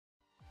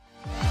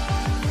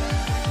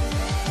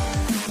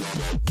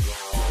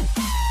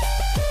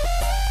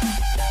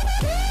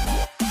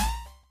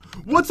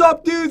What's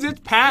up, dudes? It's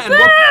Pat. And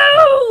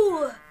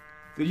Moo!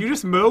 Did you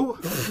just moo?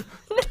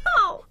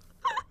 No.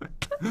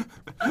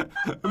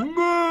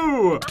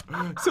 Moo!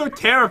 So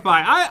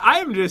terrifying. I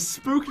am just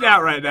spooked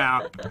out right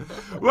now.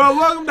 Well,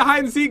 welcome to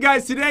Hide and Seek,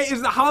 guys. Today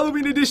is the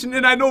Halloween edition,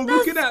 and I know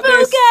looking at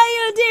this...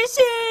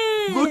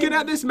 edition! Looking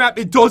at this map,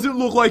 it doesn't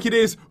look like it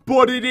is,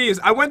 but it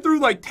is. I went through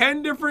like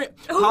 10 different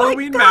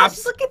Halloween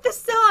maps. Look at the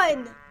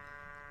sun!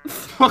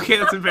 Okay,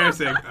 that's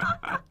embarrassing.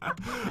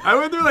 I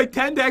went through like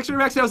 10 texture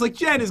packs and I was like,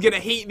 Jen is gonna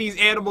hate these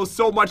animals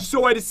so much,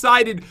 so I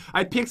decided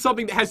I'd pick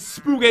something that has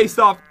spooky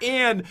stuff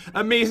and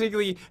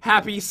amazingly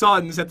happy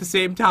suns at the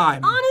same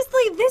time.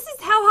 Honestly, this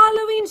is how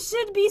Halloween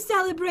should be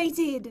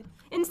celebrated.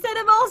 Instead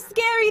of all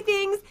scary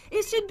things,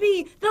 it should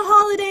be the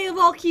holiday of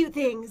all cute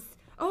things.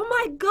 Oh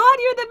my god,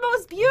 you're the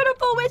most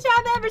beautiful witch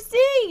I've ever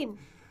seen!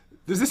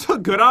 Does this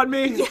look good on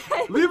me?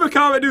 Yes. Leave a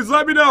comment, dudes.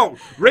 Let me know.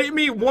 Rate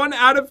me 1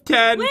 out of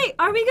 10. Wait,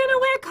 are we gonna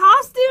wear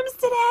costumes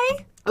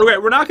today? Okay,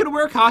 we're not gonna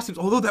wear costumes,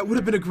 although that would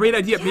have been a great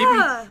idea. Yeah.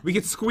 Maybe we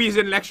could squeeze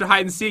in an extra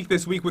hide and seek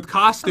this week with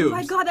costumes. Oh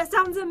my god, that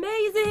sounds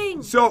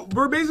amazing! So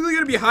we're basically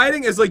gonna be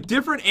hiding as like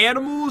different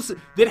animals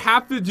that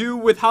have to do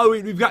with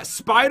Halloween. We've got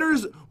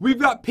spiders, we've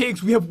got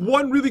pigs, we have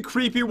one really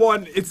creepy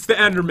one. It's the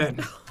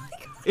Enderman. Oh my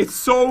god. It's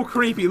so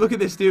creepy. Look at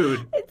this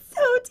dude. It's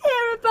so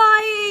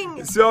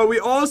terrifying! So we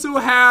also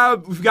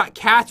have, we've got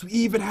cats, we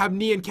even have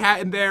NYAN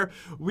cat in there.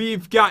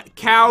 We've got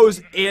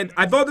cows, and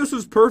I thought this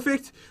was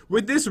perfect.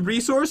 With this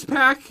resource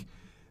pack,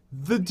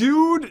 the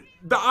dude,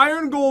 the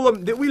iron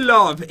golem that we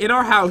love in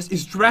our house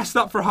is dressed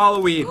up for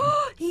Halloween.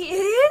 He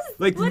is?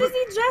 Like, what is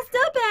he dressed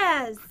up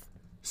as?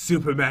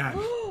 Superman.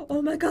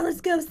 Oh my god,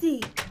 let's go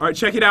see. Alright,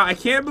 check it out. I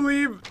can't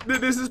believe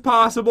that this is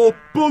possible,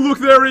 but look,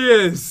 there he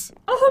is.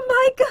 Oh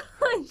my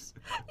gosh!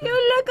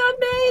 You look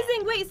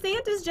amazing! Wait,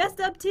 Santa's dressed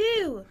up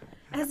too,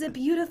 as a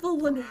beautiful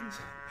woman.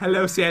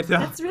 Hello, Santa.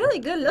 That's really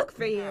good look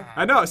for you.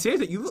 I know,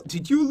 Santa,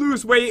 did you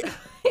lose weight?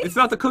 It's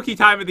not the cookie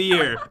time of the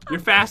year. You're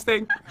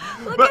fasting?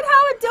 Look at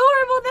how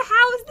adorable the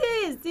house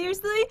is!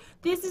 Seriously,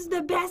 this is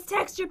the best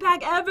texture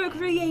pack ever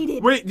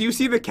created. Wait, do you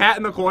see the cat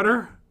in the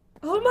corner?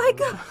 Oh my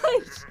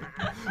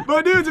gosh!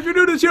 But dudes, if you're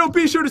new to the channel,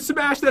 be sure to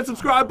smash that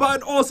subscribe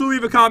button. Also,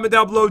 leave a comment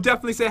down below.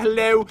 Definitely say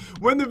hello.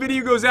 When the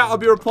video goes out, I'll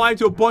be replying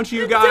to a bunch of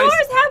you guys. The doors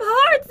have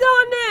hearts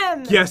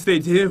on them! Yes, they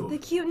do. The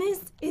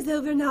cuteness is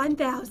over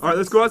 9,000. Alright,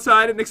 let's go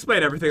outside and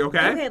explain everything,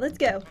 okay? Okay, let's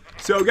go.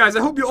 So, guys,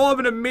 I hope you all have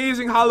an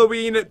amazing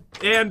Halloween,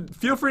 and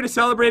feel free to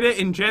celebrate it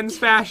in Jen's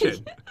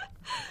fashion.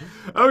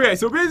 Okay,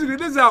 so basically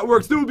this is how it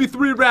works. There will be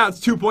 3 rounds,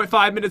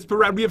 2.5 minutes per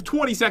round. We have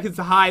 20 seconds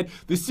to hide.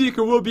 The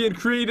seeker will be in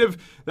creative,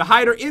 the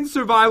hider in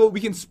survival. We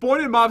can spawn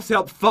in mobs to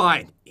help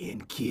find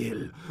and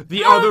kill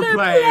the other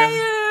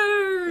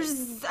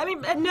players. I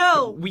mean,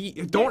 no. We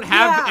don't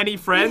have any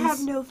friends. We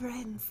have no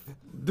friends.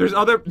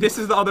 This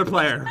is the other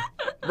player.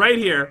 Right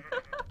here.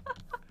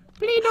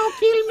 Please don't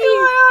kill me. You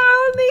are our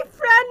only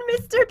friend,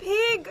 Mr.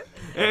 Pig.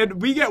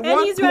 And we get 1 point.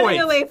 And he's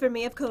running away from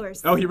me, of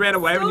course. Oh, he ran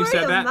away when you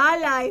said that? Story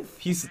of my life.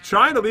 He's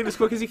trying to leave as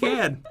quick as he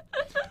can.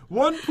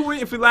 1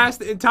 point if we last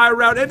the entire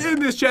round. And in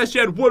this chest,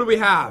 Jen, what do we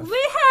have?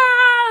 We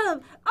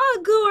have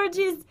a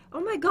gorgeous... Oh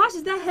my gosh,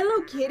 is that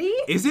Hello Kitty?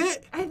 Is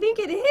it? I think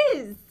it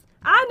is.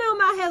 I know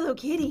my Hello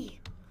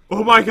Kitty.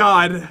 Oh my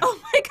god. Oh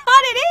my god,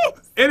 it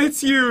is. And it's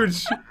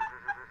huge.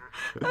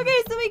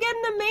 Okay, so we get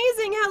an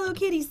amazing Hello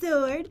Kitty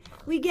sword.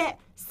 We get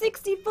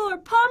 64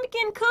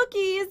 pumpkin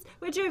cookies,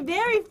 which are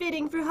very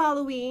fitting for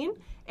Halloween.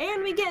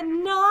 And we get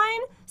 9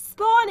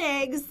 spawn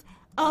eggs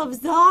of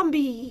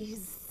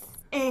zombies.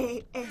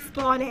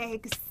 Spawn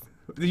eggs.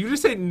 Did you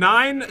just say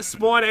 9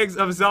 spawn eggs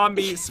of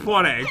zombie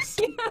spawn eggs?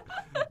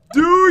 Yeah.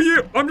 Do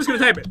you... I'm just going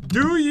to type it.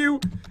 Do you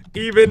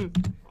even...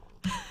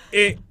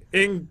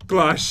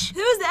 English?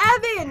 Who's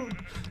Evan?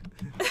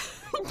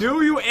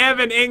 Do you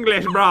even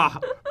English,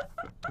 brah?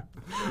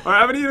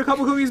 Alright, I'm gonna eat a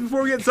couple cookies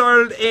before we get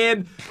started,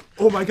 and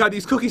oh my god,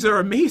 these cookies are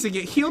amazing.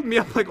 It healed me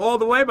up like all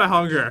the way, my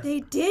hunger.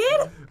 They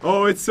did?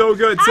 Oh, it's so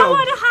good. I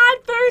want to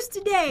hide first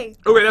today.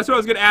 Okay, that's what I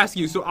was gonna ask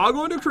you. So I'll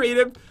go into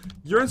creative.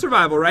 You're in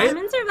survival, right? I'm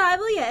in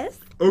survival, yes.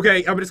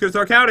 Okay, I'm just gonna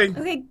start counting.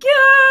 Okay,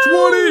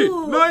 go!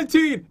 20,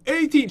 19,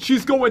 18.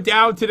 She's going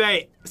down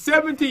today.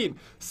 17,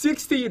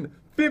 16,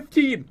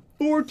 15,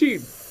 14,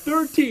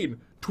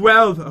 13,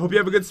 12. I hope you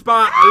have a good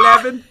spot.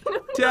 11,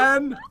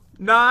 10,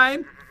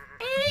 9,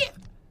 8.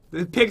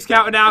 The pig's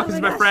counting now because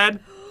he's my friend.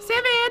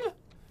 7,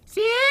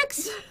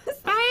 6,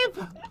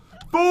 5,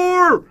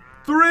 4,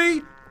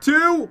 3,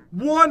 2,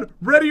 1.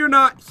 Ready or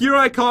not, here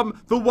I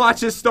come. The watch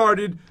has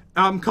started.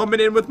 I'm coming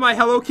in with my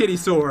Hello Kitty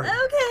sword.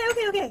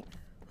 Okay.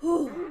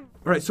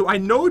 Alright, so I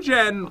know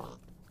Jen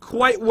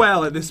quite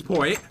well at this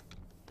point.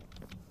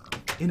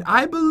 And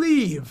I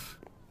believe...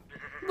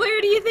 Where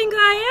do you think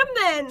I am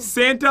then?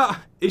 Santa,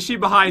 is she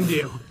behind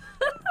you?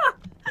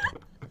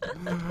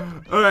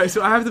 Alright,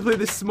 so I have to play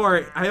this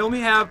smart. I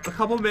only have a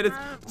couple minutes,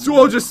 so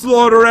I'll just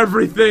slaughter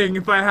everything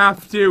if I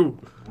have to.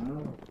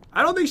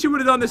 I don't think she would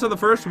have done this on the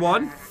first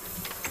one.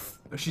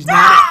 She's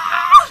not.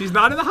 She's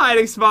not in the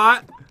hiding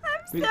spot.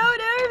 I'm so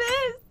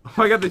nervous. Oh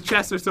my god, the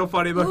chests are so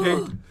funny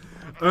looking.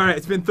 Alright,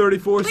 it's been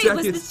 34 Wait,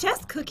 seconds. was the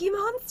chest Cookie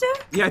Monster?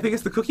 Yeah, I think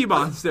it's the Cookie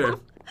Monster.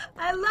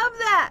 I love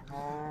that.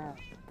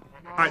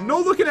 Alright, no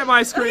looking at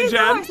my screen,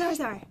 Okay, Jen.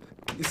 sorry.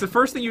 It's the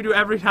first thing you do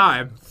every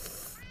time.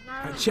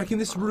 Alright, checking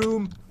this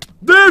room.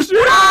 There she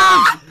is!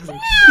 No!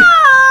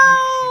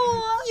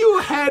 You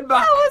hid behind.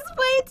 That was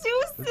way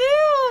too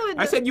soon.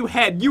 I said you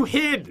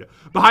hid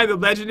behind the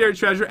legendary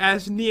treasure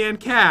as NYAN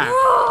Cat.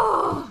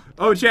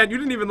 Oh, Jen, you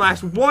didn't even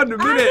last 1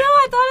 minute. I know,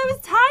 I thought it was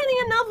tiny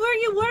enough where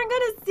you weren't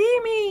gonna see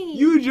me.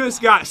 You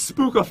just got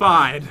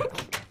spookified.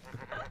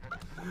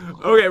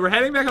 Okay, we're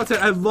heading back outside.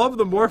 I love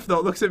the morph, though.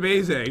 It looks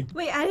amazing.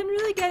 Wait, I didn't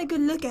really get a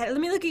good look at it. Let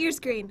me look at your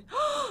screen.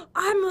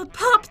 I'm a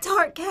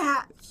Pop-Tart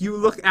cat. You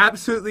look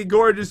absolutely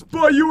gorgeous,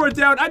 but you are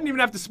down. I didn't even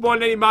have to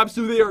spawn any mobs,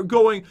 so they are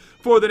going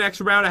for the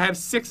next round. I have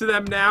 6 of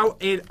them now,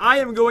 and I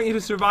am going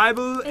into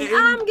survival. And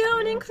I'm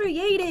going in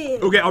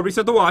creative. Okay, I'll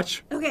reset the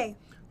watch. Okay.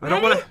 I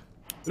don't want to.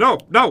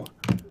 No.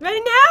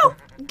 Ready now?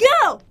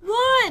 Go!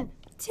 1,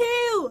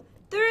 2,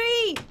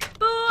 3,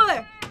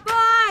 4,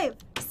 5,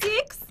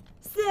 6,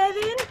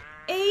 7,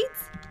 8,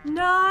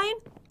 9,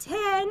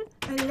 10,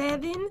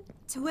 11,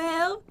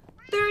 12,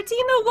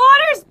 13. The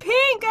water's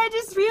pink! I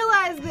just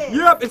realized this.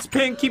 Yep, it's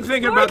pink. Keep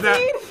thinking about that.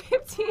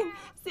 15.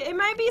 It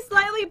might be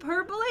slightly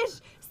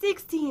purplish.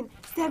 16,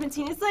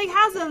 17. It's like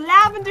has a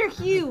lavender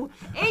hue.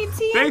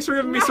 18. Thanks for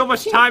giving me so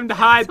much time to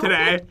hide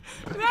today.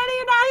 Ready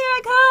or not, here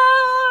I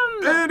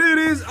come! And it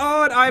is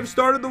on. I've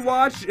started the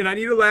watch, and I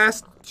need to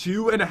last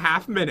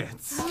 2.5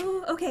 minutes.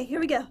 Oh, okay, here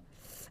we go.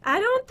 I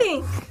don't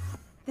think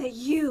that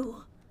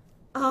you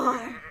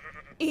are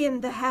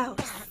in the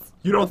house.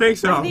 You don't think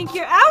so? I think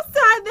you're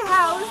outside the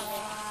house.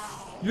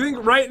 You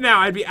think right now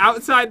I'd be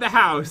outside the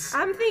house?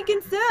 I'm thinking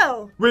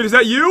so. Wait, is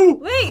that you?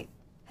 Wait.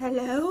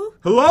 Hello?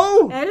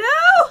 Hello?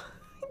 Hello?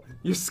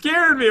 You're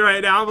scaring me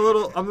right now. I'm a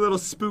little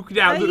spooked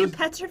out. Are you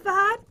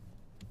petrified?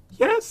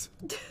 Yes.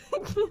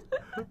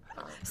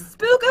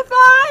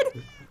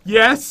 Spookified?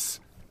 Yes.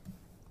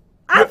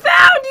 I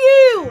found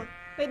you!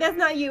 Wait, that's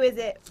not you, is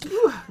it?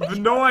 You have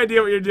no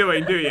idea what you're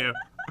doing, do you?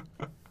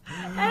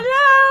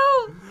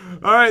 Hello?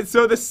 Alright,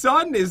 so the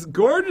sun is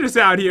gorgeous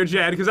out here,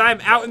 Jen, because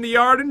I'm out in the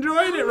yard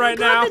enjoying it right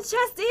now. The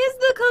chest is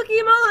the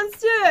Cookie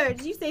Monster.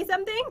 Did you say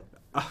something?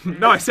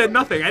 No, I said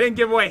nothing. I didn't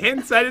give away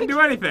hints. I didn't do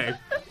anything.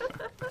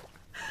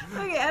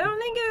 Okay, I don't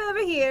think you're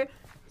over here.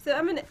 So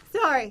I'm gonna.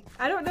 Sorry,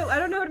 I don't know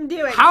what I'm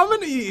doing. How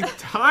many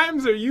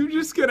times are you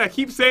just gonna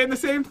keep saying the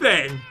same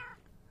thing?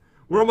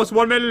 We're almost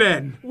 1 minute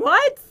in.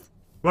 What?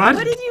 What?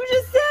 What did you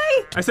just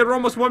say? I said we're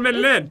almost 1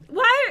 minute in.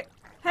 Why?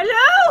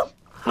 Hello?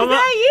 Hello? Is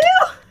that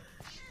you?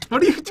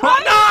 What are you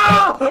talking?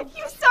 No!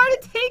 You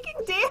started taking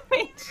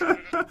damage.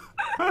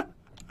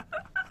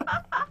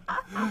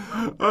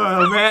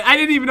 Oh man, I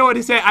didn't even know what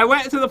to say. I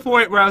went to the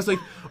point where I was like,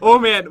 oh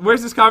man,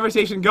 where's this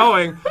conversation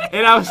going?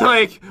 And I was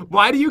like,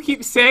 why do you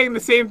keep saying the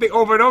same thing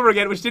over and over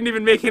again, which didn't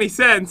even make any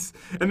sense?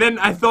 And then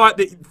I thought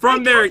that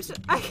from there...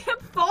 I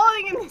kept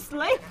falling in this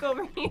lake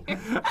over here.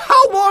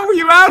 How long were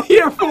you out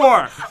here for?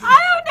 I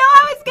don't know,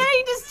 I was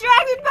getting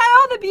distracted by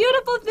all the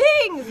beautiful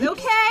things,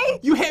 okay?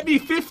 You hit me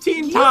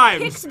 15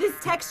 times. You picked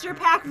this texture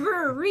pack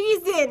for a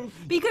reason,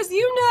 because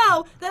you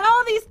know that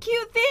all these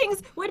cute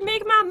things would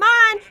make my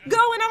mind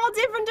go in all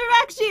different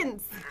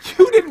directions.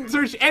 You didn't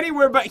search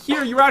anywhere but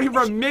here. You were out here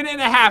for a minute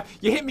and a half.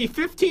 You hit me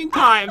 15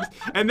 times,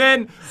 and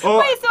then... Oh,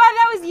 wait, so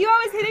that was you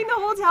I was hitting the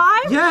whole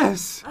time?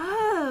 yes.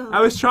 Oh.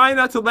 I was trying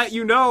not to let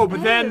you know, but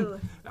Oh.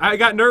 then I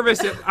got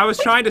nervous. I was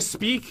trying to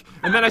speak,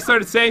 and then I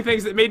started saying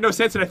things that made no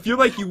sense, and I feel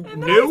like you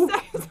And then knew.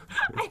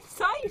 I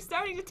saw you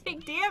starting to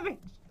take damage.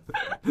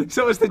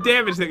 So it's the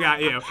damage that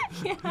got you.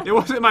 Yeah. It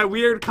wasn't my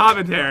weird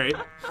commentary.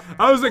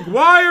 I was like,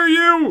 why are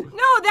you?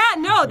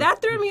 No, that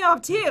threw me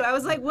off too. I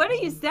was like, what are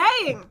you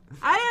saying?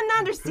 I didn't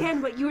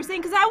understand what you were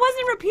saying because I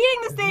wasn't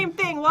repeating the same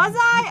thing, was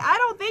I? I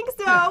don't think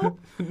so.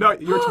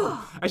 No,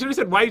 I should have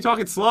said, why are you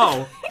talking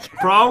slow?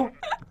 Bro?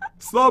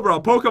 Slow,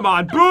 bro.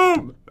 Pokemon.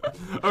 Boom!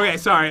 Okay,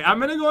 sorry. I'm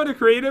gonna go into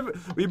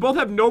creative. We both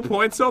have no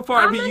points so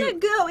far. I'm gonna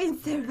go in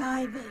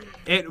survival.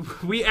 And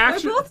we We're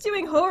actually... both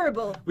doing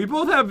horrible. We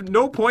both have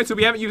no points, so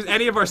we haven't used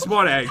any of our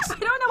spawn eggs. I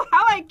don't know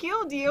how I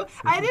killed you.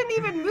 I didn't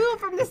even move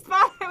from the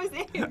spot I was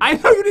in. I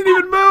know you didn't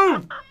even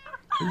move!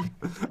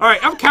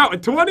 Alright, I'm counting.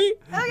 20,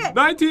 Okay.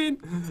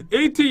 19,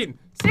 18,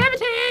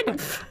 17!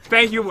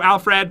 Thank you,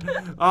 Alfred.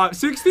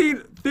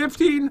 16,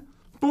 15,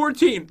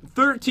 14,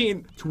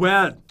 13,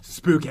 12.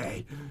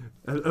 Spooky.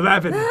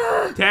 11,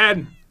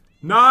 10,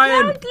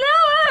 9, Lower.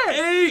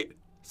 8,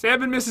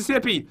 7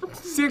 Mississippi,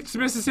 6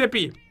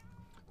 Mississippi,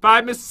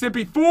 5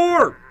 Mississippi,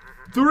 4,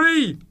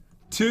 3,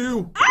 2,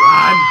 1.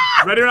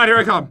 Ready or not, here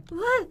I come.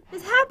 What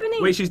is happening?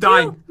 Wait, she's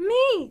dying. To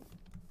me.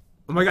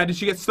 Oh my god, did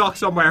she get stuck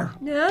somewhere?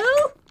 No.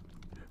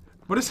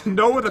 What does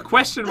no with a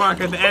question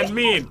mark at the end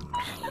mean?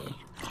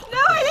 No,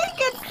 I didn't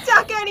get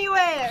stuck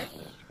anywhere.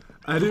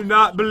 I do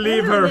not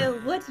believe I her. don't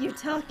know what you're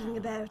talking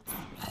about.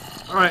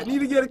 Alright, need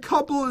to get a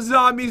couple of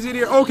zombies in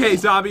here. Okay,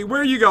 zombie, where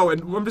are you going?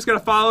 I'm just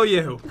gonna follow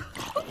you.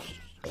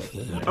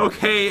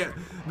 Okay,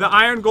 the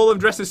Iron Golem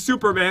dressed as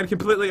Superman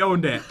completely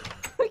owned it.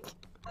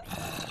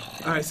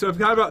 Alright, so I've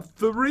got about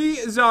 3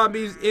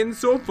 zombies in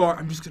so far.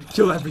 I'm just gonna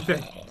kill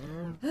everything.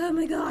 Oh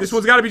my gosh. This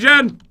one's gotta be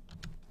Jen.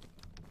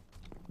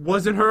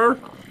 Wasn't her.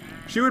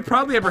 She would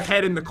probably have her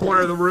head in the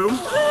corner of the room.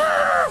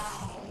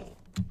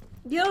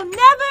 You'll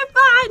never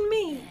find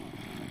me.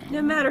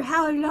 No matter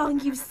how long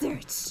you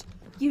search,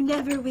 you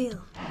never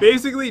will.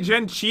 Basically,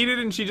 Jen cheated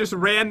and she just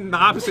ran in the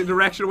opposite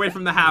direction away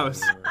from the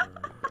house.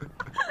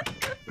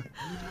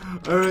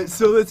 Alright,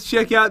 so let's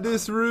check out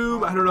this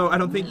room. I don't know, I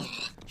don't think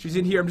she's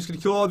in here. I'm just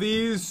gonna kill all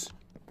these.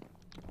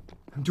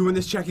 I'm doing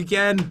this check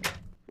again.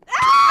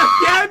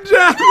 Again,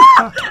 Jen!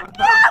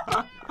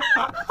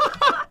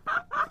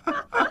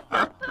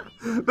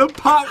 The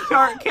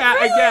Pop-Tart cat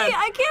Really? again.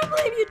 I can't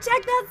believe you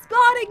checked that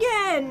spot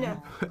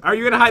again. Are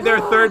you gonna hide there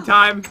a 3rd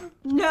time?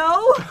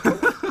 No.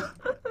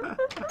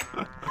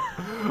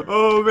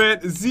 Oh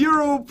man,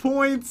 0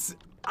 points.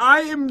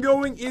 I am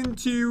going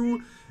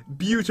into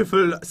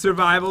beautiful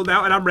survival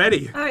now, and I'm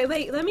ready. All right,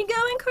 wait. Let me go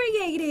in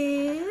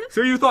creative.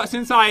 So you thought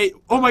since oh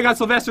my god,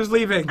 Sylvester's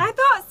leaving. I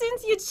thought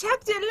since you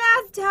checked it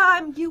last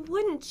time, you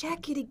wouldn't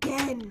check it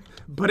again.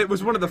 But it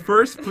was one of the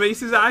first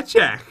places I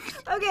checked.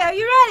 Okay, are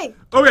you ready?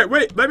 Okay,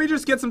 wait, let me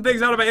just get some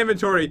things out of my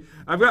inventory.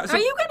 I've got some... Are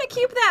you gonna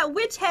keep that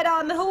witch head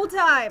on the whole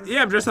time?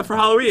 Yeah, I'm dressed up for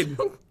Halloween.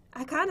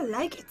 I kinda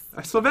like it.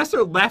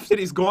 Sylvester left and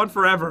he's gone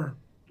forever.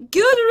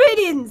 Good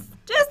riddance.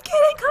 Just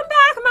kidding. Come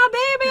back, my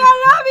baby. I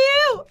love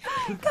you.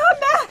 Come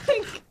back.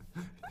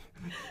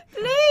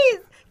 Please.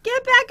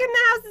 Get back in the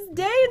house. It's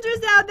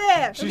dangerous out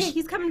there. Okay,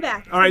 he's coming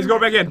back. Alright, he's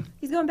going back in.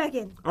 He's going back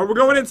in. Alright, we're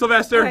going in,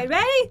 Sylvester. Alright,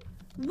 ready?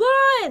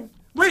 1.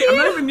 Wait, 2, I'm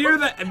not even near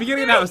the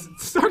beginning of the house.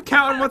 Start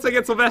counting once I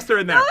get Sylvester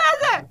in there.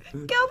 Sylvester,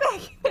 go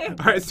back in.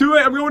 Alright, it's too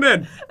late. I'm going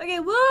in. Okay,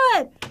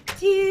 1,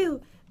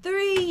 2,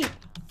 3,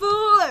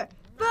 4,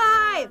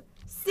 5,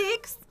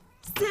 6,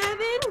 7,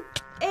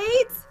 8,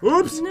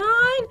 Oops. 9.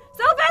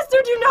 Sylvester,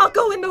 do not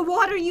go in the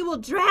water. You will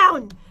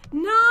drown.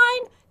 9,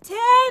 10,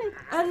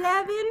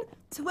 11,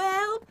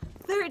 12,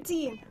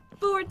 13,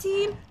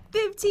 14,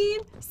 15,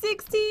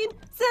 16,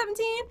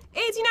 17,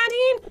 18,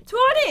 19,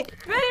 20. Ready?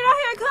 Right here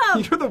I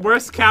come. You're the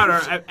worst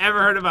counter I've ever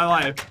heard in my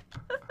life.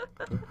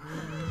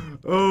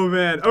 Oh,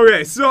 man.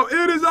 Okay, so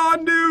it is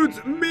on,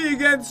 dudes. Me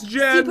against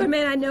Jen.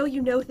 Superman, I know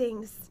you know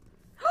things.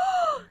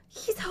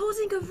 He's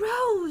holding a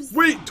rose.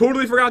 Wait,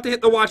 totally forgot to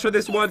hit the watch on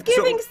this one.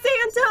 Giving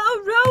Santa a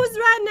rose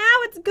right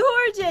now. It's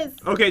gorgeous.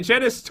 Okay,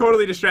 Jen is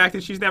totally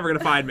distracted. She's never going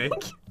to find me.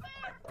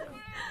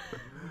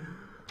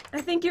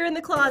 I think you're in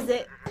the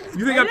closet.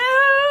 You think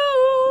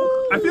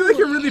Hello? I feel like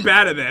you're really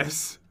bad at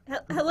this.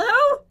 Hello?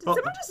 Did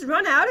someone just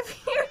run out of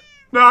here?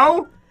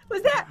 No.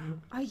 Was that...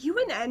 Are you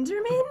an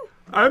Enderman?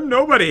 I'm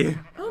nobody.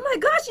 Oh my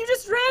gosh, you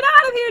just ran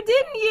out of here,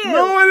 didn't you?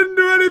 No, I didn't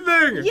do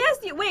anything. Yes,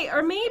 you... Wait,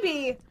 or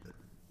maybe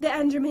the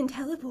Enderman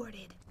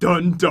teleported.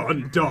 Dun,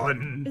 dun,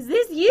 dun. Is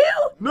this you?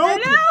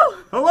 Nope. Hello?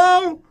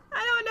 Hello?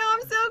 I don't know,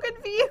 I'm so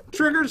confused.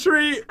 Trick or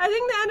treat. I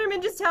think the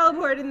Enderman just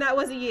teleported and that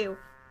wasn't you.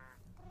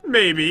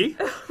 Maybe.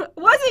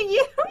 Was it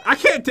you? I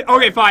can't.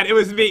 Okay, fine. It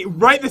was me.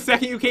 Right the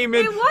second you came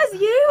in. It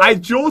was you? I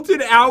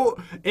jolted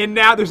out, and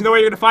now there's no way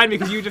you're gonna find me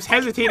because you just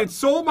hesitated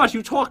so much.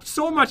 You talked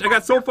so much. I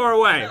got so far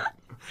away.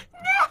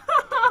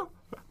 No!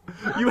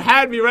 You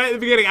had me right at the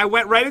beginning. I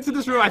went right into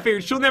this room. I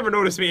figured she'll never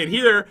notice me in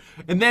here,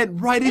 and then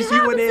right as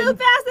you went in. It happened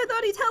so fast. I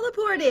thought he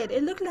teleported.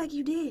 It looked like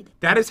you did.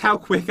 That is how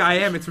quick I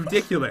am. It's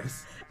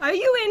ridiculous. Are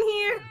you in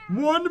here?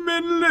 1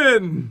 minute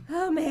in.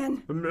 Oh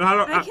man.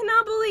 I I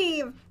cannot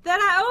believe that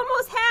I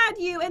almost had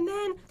you and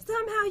then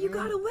somehow you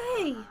got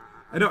away.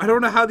 I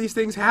don't know how these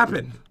things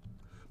happen.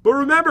 But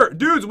remember,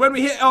 dudes, when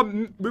we hit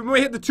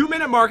the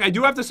 2-minute mark, I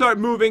do have to start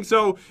moving,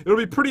 so it'll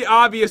be pretty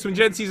obvious when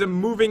Jen sees a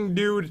moving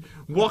dude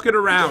walking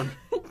around.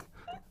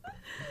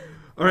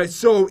 Alright,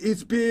 so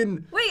it's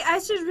been... Wait, I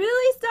should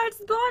really start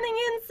spawning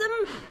in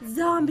some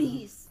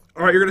zombies.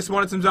 Alright, you're gonna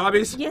spawn in some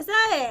zombies? Yes,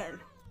 I am.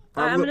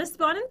 I'm gonna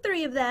spawn in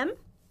 3 of them.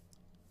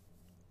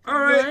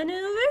 Alright. 1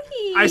 over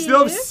here. I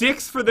still have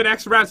 6 for the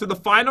next round, so the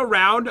final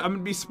round, I'm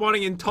gonna be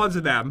spawning in tons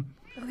of them.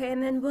 Okay,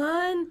 and then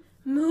 1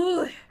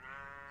 more.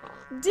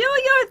 Do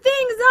your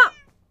things up!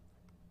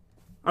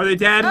 Are they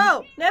dead?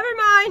 Oh, never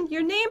mind.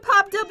 Your name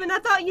popped up and I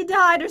thought you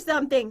died or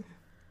something.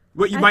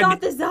 What, you I might...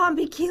 thought the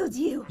zombie killed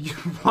you.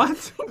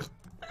 What?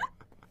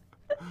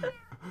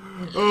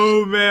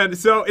 Oh, man.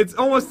 So, it's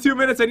almost 2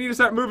 minutes. I need to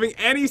start moving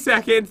any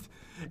second.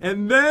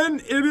 And then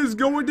it is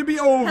going to be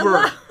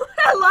over. Hello?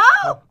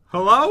 Hello?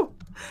 Hello?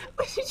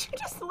 Did you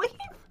just leave?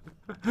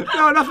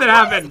 No, nothing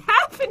happened.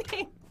 What's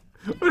happening?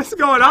 What is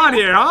going on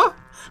here, huh?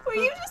 Were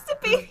you just a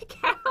baby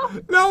cow?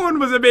 No one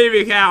was a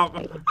baby cow.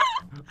 I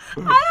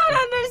don't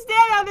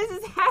understand how this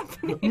is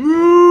happening.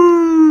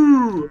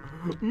 Moo!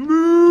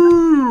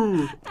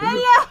 Moo!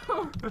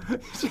 Hello?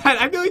 Chad,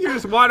 I feel like you're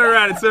just wandering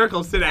around in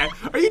circles today.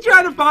 Are you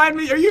trying to find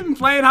me? Are you even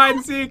playing hide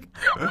and seek?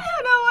 I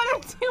don't know what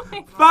I'm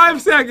doing.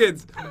 5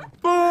 seconds.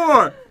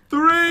 4, 3,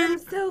 I'm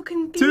so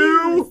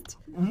confused.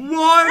 2, 1.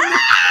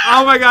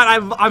 Oh my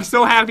god, I'm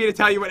so happy to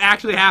tell you what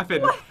actually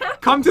happened. What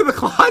happened? Come to the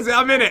closet.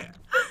 I'm in it.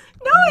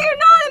 No, you're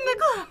not in the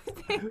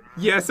closet.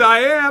 Yes, I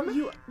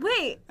am.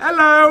 Wait.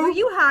 Hello. Were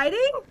you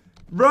hiding?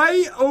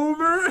 Right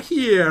over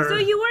here. So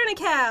you weren't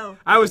a cow.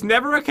 I was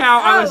never a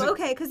cow. I was.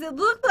 Okay, because it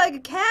looked like a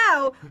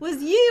cow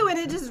was you, and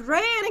it just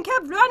ran and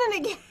kept running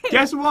again.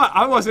 Guess what?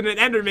 I wasn't an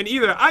Enderman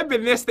either. I've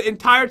been this the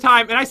entire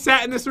time, and I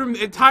sat in this room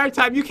the entire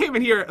time. You came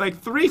in here like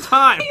 3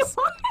 times.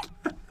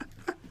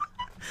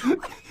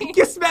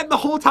 You spent the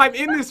whole time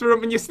in this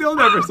room, and you still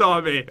never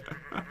saw me.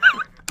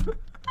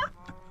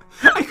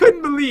 I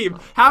couldn't believe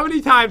how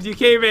many times you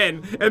came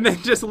in and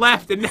then just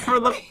left and never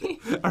looked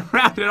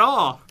around at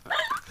all.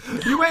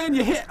 You went and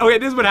you hit. Okay,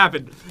 this is what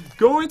happened.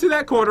 Go into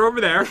that corner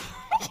over there.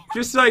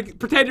 Just like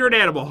pretend you're an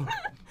animal.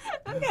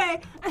 Okay.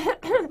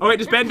 Okay,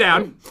 just bend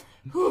down.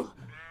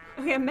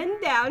 Okay, I'm bending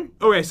down.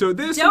 Okay, so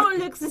this. Don't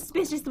look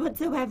suspicious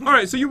whatsoever. All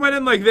right, so you went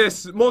in like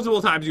this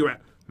multiple times. You went.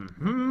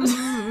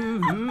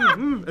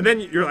 And then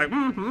you're like,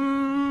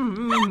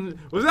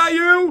 was that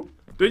you?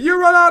 Did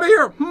you run out of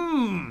here?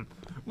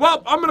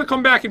 Well, I'm gonna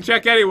come back and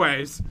check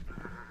anyways.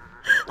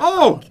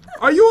 Oh,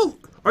 are you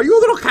a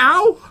little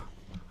cow?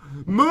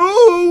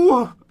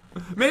 Moo!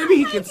 Maybe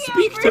he can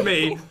speak to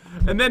me.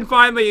 And then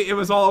finally it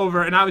was all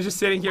over and I was just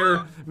sitting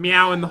here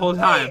meowing the whole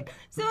time. Wait,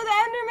 so the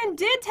Enderman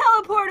did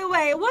teleport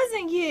away. It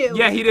wasn't you.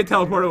 Yeah, he did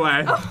teleport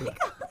away. Oh my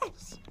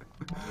gosh.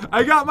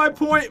 I got my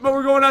point, but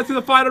we're going on to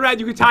the final round.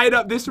 You can tie it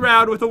up this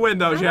round with a win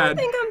though, Jen. I don't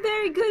think I'm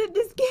very good at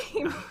this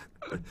game.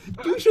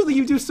 Usually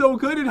you do so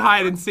good in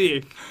hide and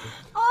seek.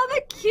 All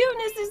the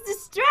cuteness is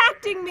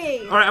distracting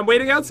me. All right, I'm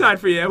waiting outside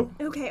for you.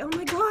 Okay, oh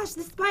my gosh,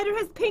 the spider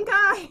has pink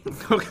eyes.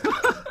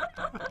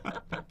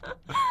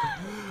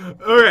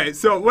 Okay,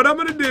 so what I'm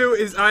gonna do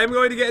is I'm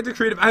going to get into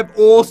creative. I have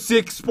all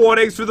 6 spawn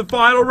eggs for the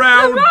final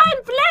round. The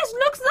rotten flesh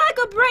looks like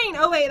a brain.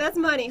 Oh wait, that's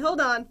money. Hold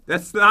on.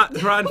 That's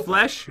not rotten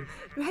flesh.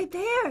 Right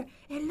there.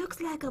 It looks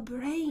like a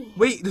brain.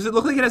 Wait, does it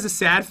look like it has a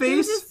sad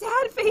face? There's a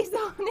sad face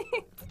on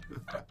it.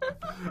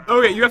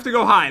 Okay, you have to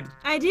go hide.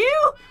 I do?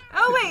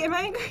 Oh wait, am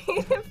I in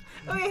creative?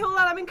 Okay, hold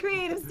on, I'm in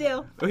creative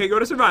still. Okay, go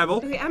to survival.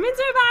 Okay, I'm in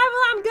survival,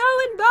 I'm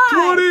going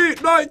by.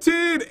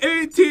 20, 19,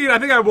 18. I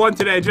think I won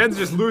today. Jen's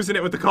just losing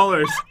it with the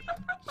colors.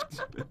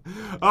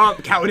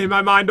 Counting in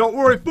my mind, don't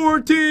worry.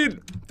 14,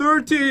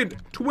 13,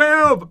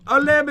 12,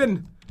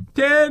 11,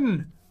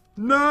 10,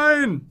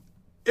 9,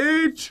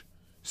 8,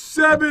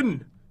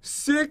 7,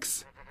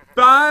 6,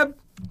 5,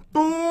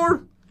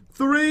 4,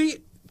 3,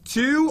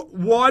 2,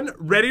 1.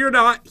 Ready or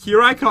not,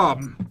 here I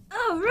come.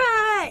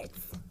 Alright.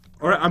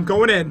 Alright, I'm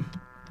going in.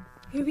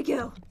 Here we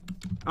go.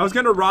 I was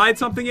gonna ride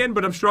something in,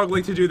 but I'm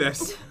struggling to do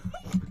this.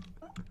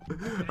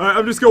 Alright,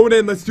 I'm just going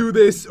in. Let's do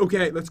this.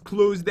 Okay, let's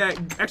close that.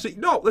 Actually,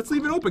 no, let's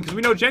leave it open because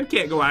we know Jen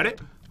can't go at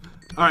it.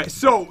 Alright,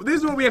 so this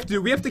is what we have to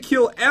do. We have to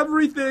kill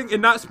everything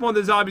and not spawn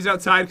the zombies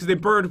outside because they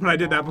burned when I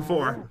did that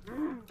before.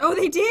 Oh,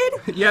 they did?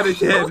 Yeah, they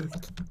did.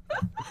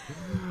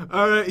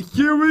 Alright,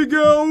 here we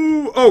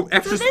go. Oh,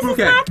 extra So this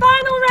spooky. is my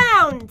final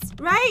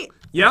round, right?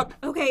 Yep.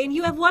 Okay, and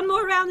you have one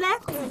more round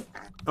left?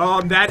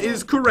 That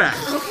is correct.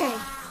 Okay.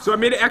 So I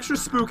made it extra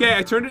spooky.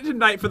 I turned it to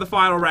night for the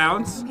final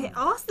rounds. Okay,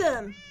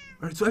 awesome.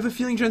 Alright, so I have a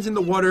feeling Jen's in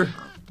the water.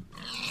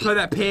 Try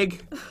that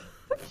pig.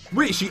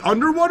 Wait, is she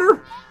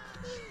underwater?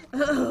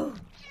 Uh-oh.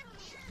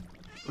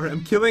 Alright,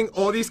 I'm killing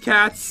all these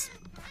cats.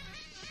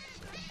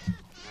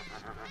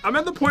 I'm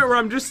at the point where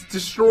I'm just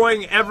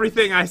destroying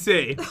everything I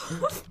see.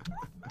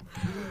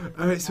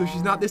 Alright, so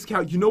she's not this cow.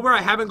 You know where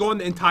I haven't gone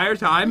the entire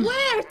time?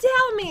 Where?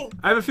 Tell me.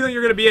 I have a feeling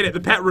you're gonna be in it, the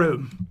pet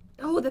room.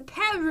 Oh, the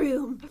pet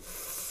room.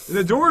 And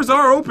the doors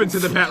are open to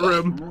the pet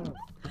room.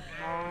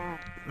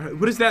 Alright,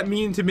 what does that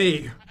mean to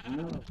me?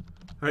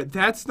 Alright,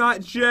 that's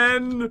not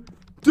Jen.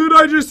 Did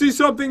I just see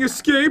something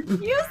escape?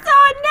 You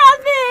saw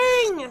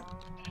nothing!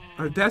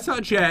 Alright, that's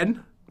not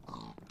Jen.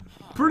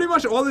 Pretty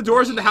much all the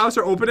doors in the house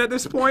are open at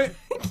this point.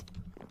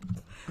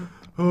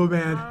 Oh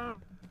man.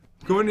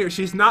 Go in here.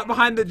 She's not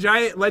behind the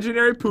giant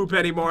legendary poop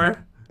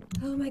anymore.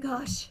 Oh my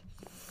gosh.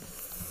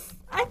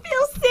 I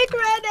feel sick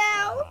right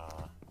now.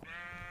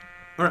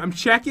 Alright, I'm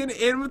checking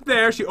in with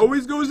there. She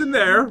always goes in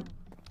there.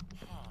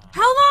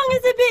 How long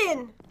has it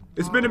been?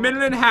 It's been 1.5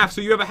 minutes,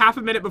 so you have a half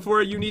a minute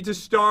before you need to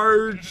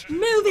start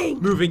Moving.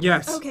 moving,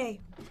 yes.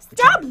 Okay.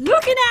 Stop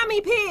looking at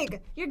me,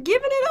 pig! You're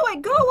giving it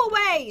away. Go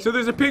away. So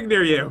there's a pig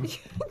near you.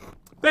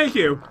 Thank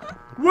you.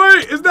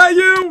 Wait, is that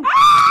you?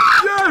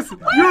 Yes!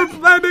 You're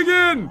blending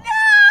in! No!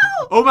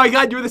 Oh my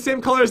god, you're the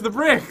same color as the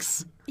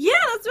bricks! Yeah,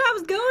 that's what I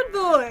was going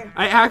for.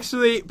 I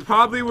actually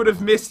probably would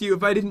have missed you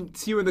if I didn't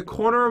see you in the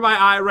corner of my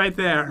eye right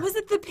there. Was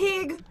it the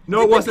pig?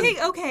 No, it wasn't. The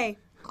pig? Okay.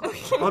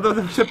 Okay. Although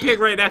there was a pig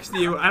right next to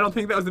you, I don't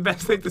think that was the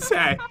best thing to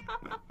say.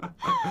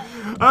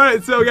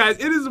 Alright, so guys,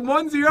 it is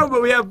 1-0,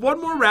 but we have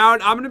one more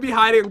round. I'm going to be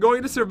hiding. I'm going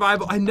into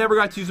survival. I never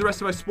got to use the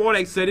rest of my spawn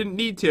eggs, so I didn't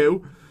need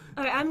to.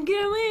 Alright, I'm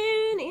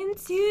going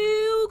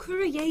into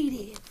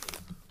creative.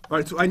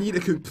 Alright, so I need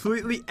a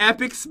completely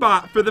epic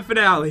spot for the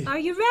finale. Are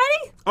you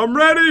ready? I'm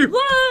ready!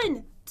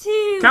 1,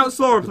 2, Count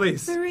slower,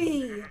 please.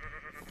 3,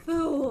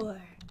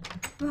 4,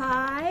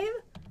 5,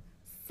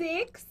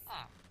 6,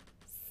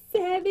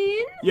 7,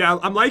 Yeah,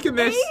 I'm liking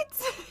this.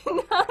 8,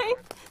 9,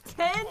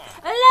 10,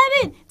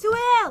 11,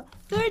 12,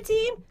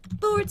 13,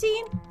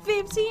 14,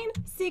 15,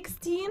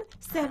 16,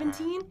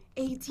 17,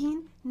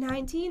 18,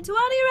 19, 20,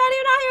 ready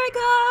or not, here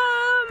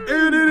I come!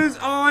 And it is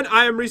on.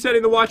 I am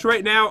resetting the watch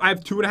right now. I have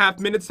 2.5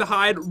 minutes to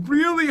hide,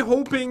 really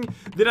hoping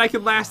that I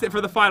can last it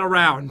for the final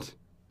round.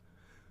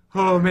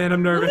 Oh man,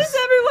 I'm nervous. What is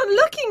everyone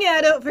looking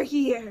at over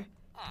here?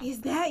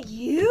 Is that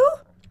you?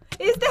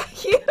 Is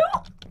that you?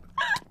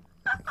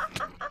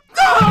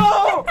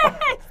 No!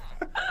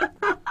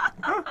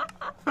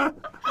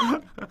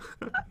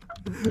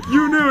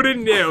 You knew,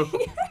 didn't you?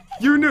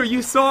 You knew.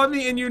 You saw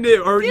me and you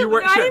knew, or you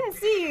weren't I sure. didn't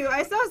see you.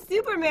 I saw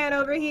Superman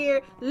over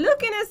here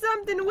looking at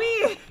something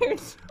weird.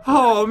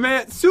 Oh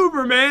man,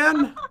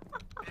 Superman!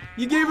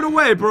 You gave it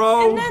away,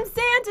 bro. And then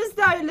Santa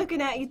started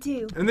looking at you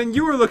too. And then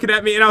you were looking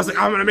at me, and I was like,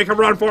 I'm gonna make a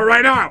run for it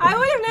right now. I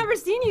would have never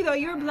seen you though.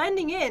 You were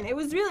blending in. It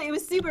was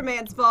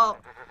Superman's fault.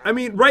 I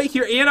mean, right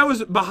here, and I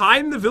was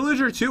behind the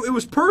villager too. It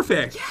was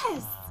perfect.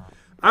 Yes.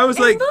 I was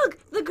And like,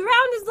 look, the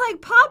ground is like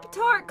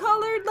Pop-Tart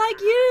colored like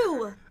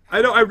you.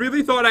 I know, I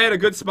really thought I had a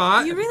good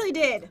spot. You really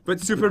did. But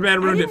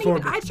Superman ruined it for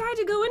me. I tried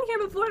to go in here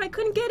before and I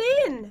couldn't get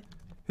in.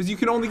 Because you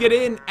can only get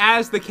in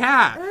as the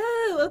cat.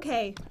 Oh,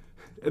 okay.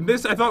 And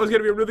this I thought was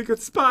gonna be a really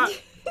good spot.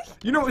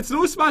 You know, it's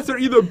those spots that are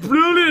either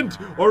brilliant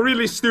or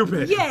really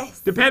stupid.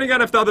 Yes. Depending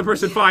on if the other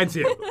person finds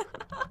you.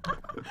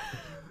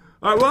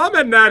 Alright, well, I'm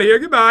heading out of here.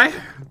 Goodbye.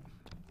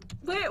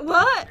 Wait,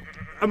 what?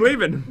 I'm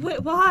leaving.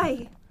 Wait,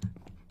 why?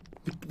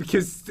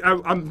 Because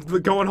I'm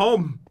going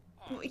home.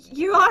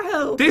 You're our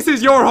home. This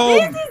is your home.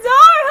 This is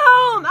our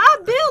home. I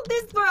built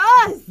this for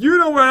us. You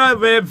know where I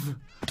live.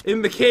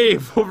 In the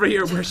cave over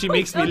here where she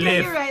makes me Okay,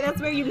 live. you're right.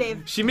 That's where you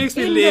live. She makes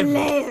me In live. the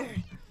lair.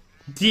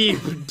 Deep,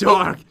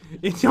 dark.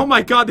 Oh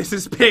my god, this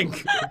is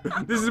pink.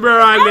 This is where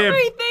I live.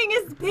 Everything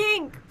is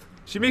pink.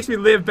 She makes me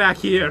live back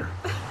here.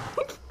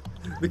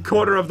 The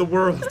corner of the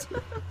world.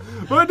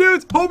 Well,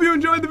 dudes, hope you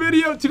enjoyed the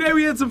video. Today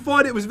we had some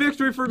fun. It was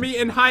victory for me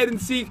in hide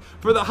and seek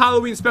for the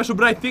Halloween special,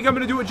 but I think I'm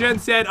gonna do what Jen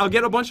said. I'll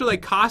get a bunch of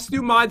like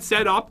costume mods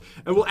set up,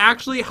 and we'll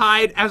actually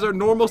hide as our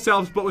normal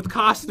selves, but with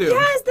costumes.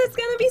 Yes, that's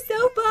gonna be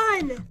so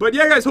fun. But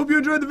yeah, guys, hope you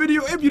enjoyed the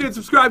video. If you did,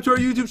 subscribe to our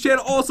YouTube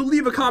channel. Also,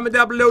 leave a comment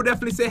down below.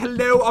 Definitely say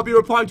hello. I'll be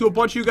replying to a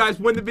bunch of you guys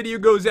when the video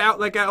goes out,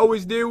 like I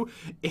always do.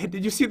 And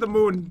did you see the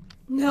moon?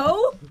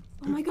 No?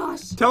 Oh my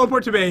gosh.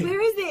 Teleport to me.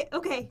 Where is it?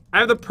 Okay. I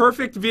have the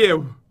perfect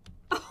view.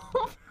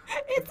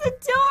 It's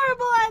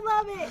adorable. I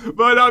love it.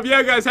 But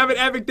yeah, guys, have an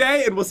epic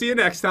day, and we'll see you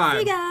next time.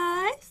 Hey guys.